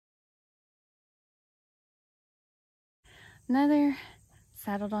Another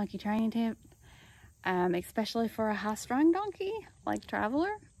saddle donkey training tip, especially for a high-strung donkey like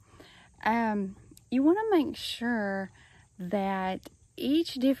Traveler. You want to make sure that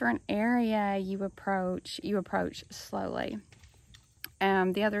each different area you approach slowly.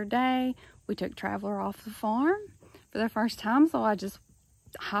 The other day, we took Traveler off the farm for the first time, so I just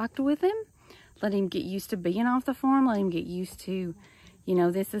hiked with him, let him get used to being off the farm, let him get used to, you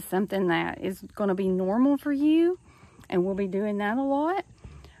know, this is something that is going to be normal for you, and we'll be doing that a lot.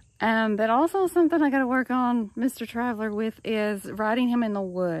 But also something I got to work on Mr. Traveler with is riding him in the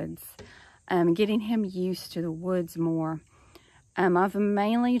woods, getting him used to the woods more. I've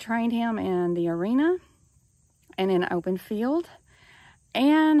mainly trained him in the arena and in open field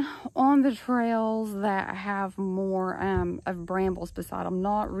and on the trails that have more of brambles beside them,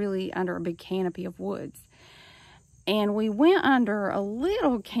 not really under a big canopy of woods. And we went under a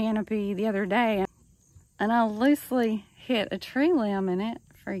little canopy the other day, and I loosely hit a tree limb, and it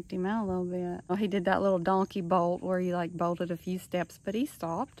freaked him out a little bit. Well, he did that little donkey bolt where he like bolted a few steps, but he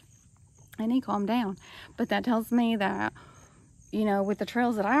stopped and he calmed down. But that tells me that, you know, with the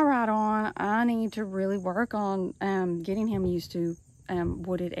trails that I ride on, I need to really work on getting him used to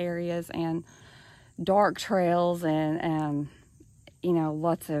wooded areas and dark trails and you know,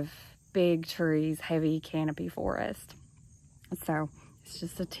 lots of big trees, heavy canopy forest. So it's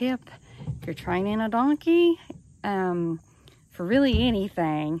just a tip if you're training a donkey for really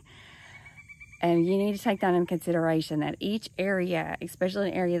anything, and you need to take that into consideration, that each area, especially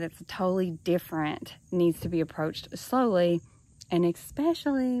an area that's totally different, needs to be approached slowly, and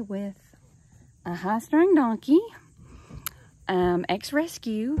especially with a high-strung donkey,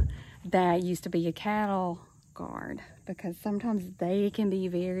 ex-rescue, that used to be a cattle guard, because sometimes they can be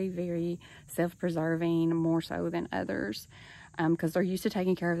very, very self-preserving, more so than others, because they're used to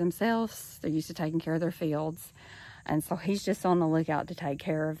taking care of themselves, they're used to taking care of their fields, and so he's just on the lookout to take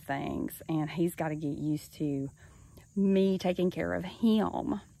care of things, and he's got to get used to me taking care of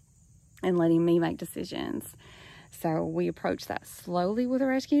him and letting me make decisions. So we approach that slowly with a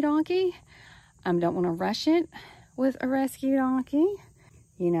rescue donkey. Don't want to rush it with a rescue donkey,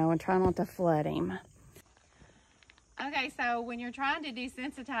 you know, and try not to flood him. Okay, so when you're trying to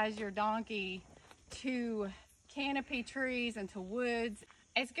desensitize your donkey to canopy trees and to woods,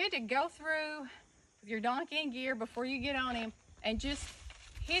 it's good to go through with your donkey in gear before you get on him and just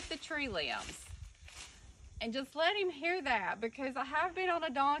hit the tree limbs. And just let him hear that, because I have been on a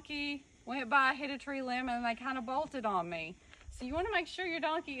donkey, went by, hit a tree limb, and they kind of bolted on me. So you want to make sure your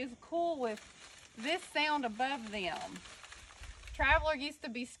donkey is cool with this sound above them. Traveler used to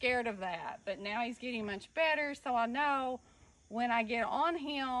be scared of that, but now he's getting much better, so I know when I get on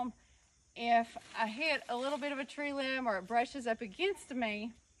him, if I hit a little bit of a tree limb or it brushes up against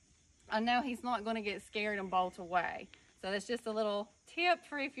me, I know he's not going to get scared and bolt away. So that's just a little tip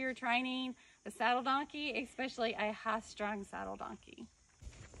for if you're training a saddle donkey, especially a high-strung saddle donkey.